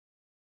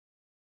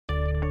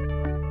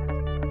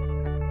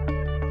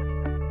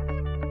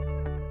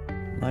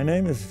My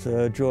name is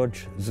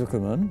George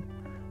Zukerman.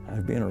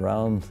 I've been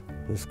around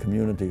this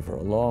community for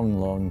a long,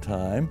 long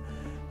time.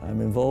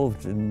 I'm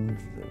involved in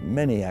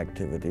many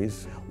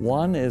activities.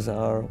 One is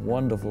our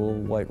wonderful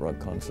White Rock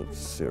Concerts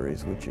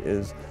series, which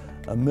is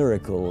a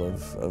miracle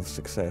of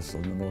success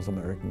on the North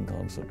American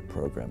concert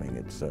programming.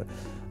 It's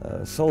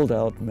a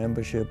sold-out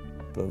membership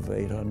of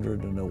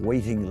 800 and a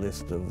waiting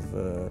list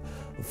of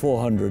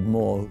 400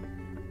 more.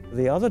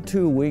 The other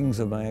two wings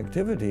of my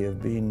activity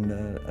have been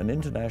an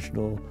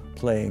international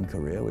playing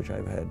career, which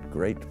I've had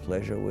great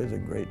pleasure with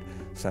and great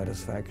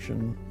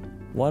satisfaction.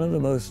 One of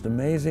the most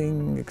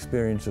amazing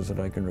experiences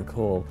that I can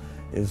recall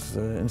is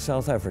in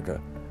South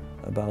Africa,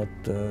 about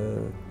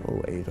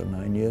 8 or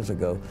 9 years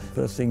ago.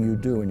 First thing you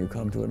do when you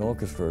come to an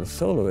orchestra as a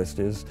soloist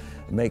is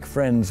make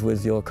friends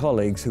with your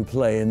colleagues who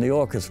play in the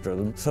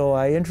orchestra. So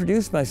I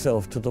introduced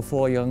myself to the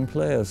 4 young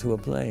players who were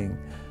playing.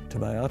 To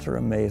my utter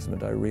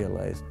amazement, I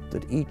realized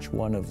that each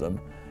one of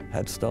them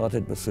had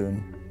started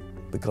bassoon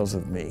because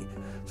of me.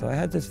 So I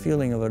had this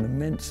feeling of an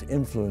immense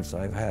influence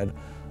I've had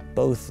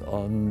both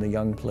on the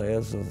young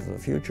players of the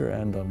future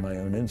and on my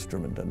own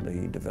instrument and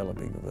the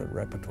developing of the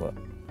repertoire.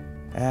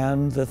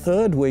 And the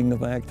third wing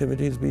of my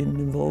activity has been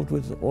involved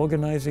with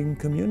organizing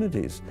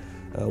communities.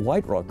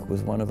 White Rock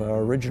was one of our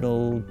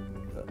original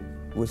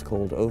was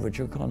called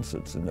overture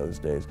concerts in those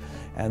days.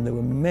 And there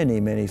were many,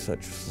 many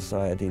such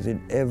societies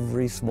in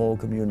every small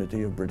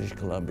community of British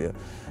Columbia,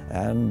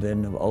 and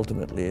then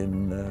ultimately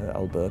in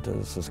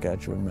Alberta,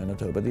 Saskatchewan,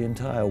 Manitoba, the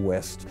entire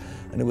West.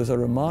 And it was a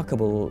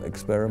remarkable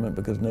experiment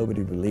because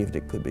nobody believed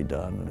it could be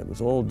done, and it was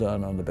all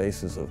done on the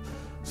basis of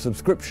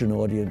subscription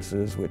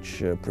audiences,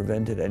 which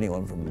prevented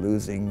anyone from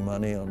losing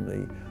money on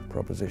the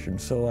proposition.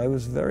 So I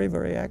was very,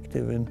 very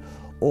active in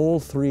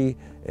all 3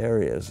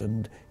 areas,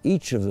 and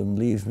each of them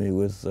leaves me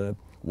with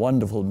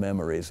wonderful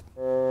memories.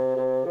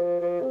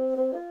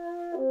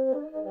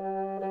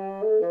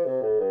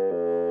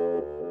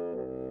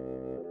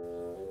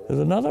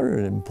 There's another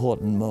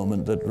important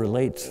moment that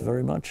relates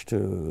very much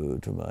to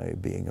my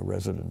being a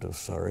resident of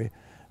Surrey.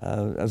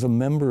 As a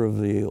member of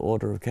the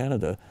Order of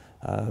Canada,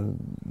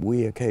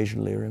 we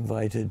occasionally are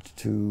invited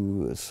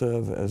to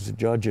serve as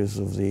judges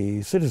of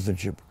the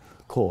citizenship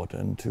court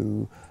and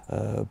to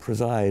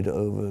preside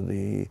over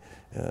the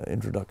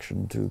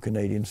introduction to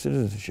Canadian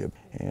citizenship.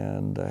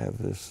 And I have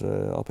this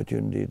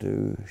opportunity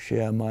to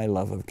share my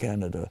love of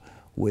Canada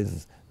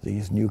with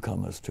these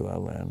newcomers to our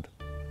land.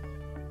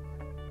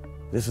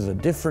 This is a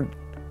different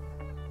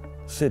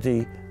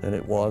city than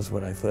it was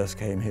when I first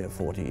came here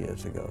 40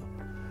 years ago.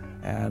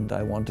 And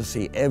I want to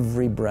see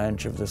every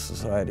branch of this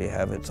society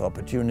have its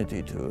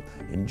opportunity to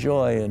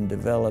enjoy and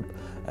develop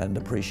and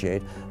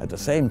appreciate. At the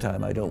same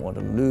time, I don't want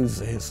to lose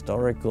the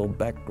historical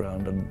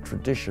background and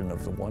tradition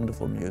of the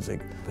wonderful music,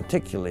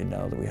 particularly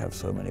now that we have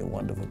so many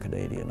wonderful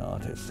Canadian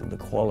artists, and the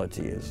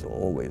quality is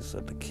always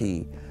at the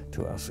key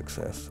to our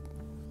success.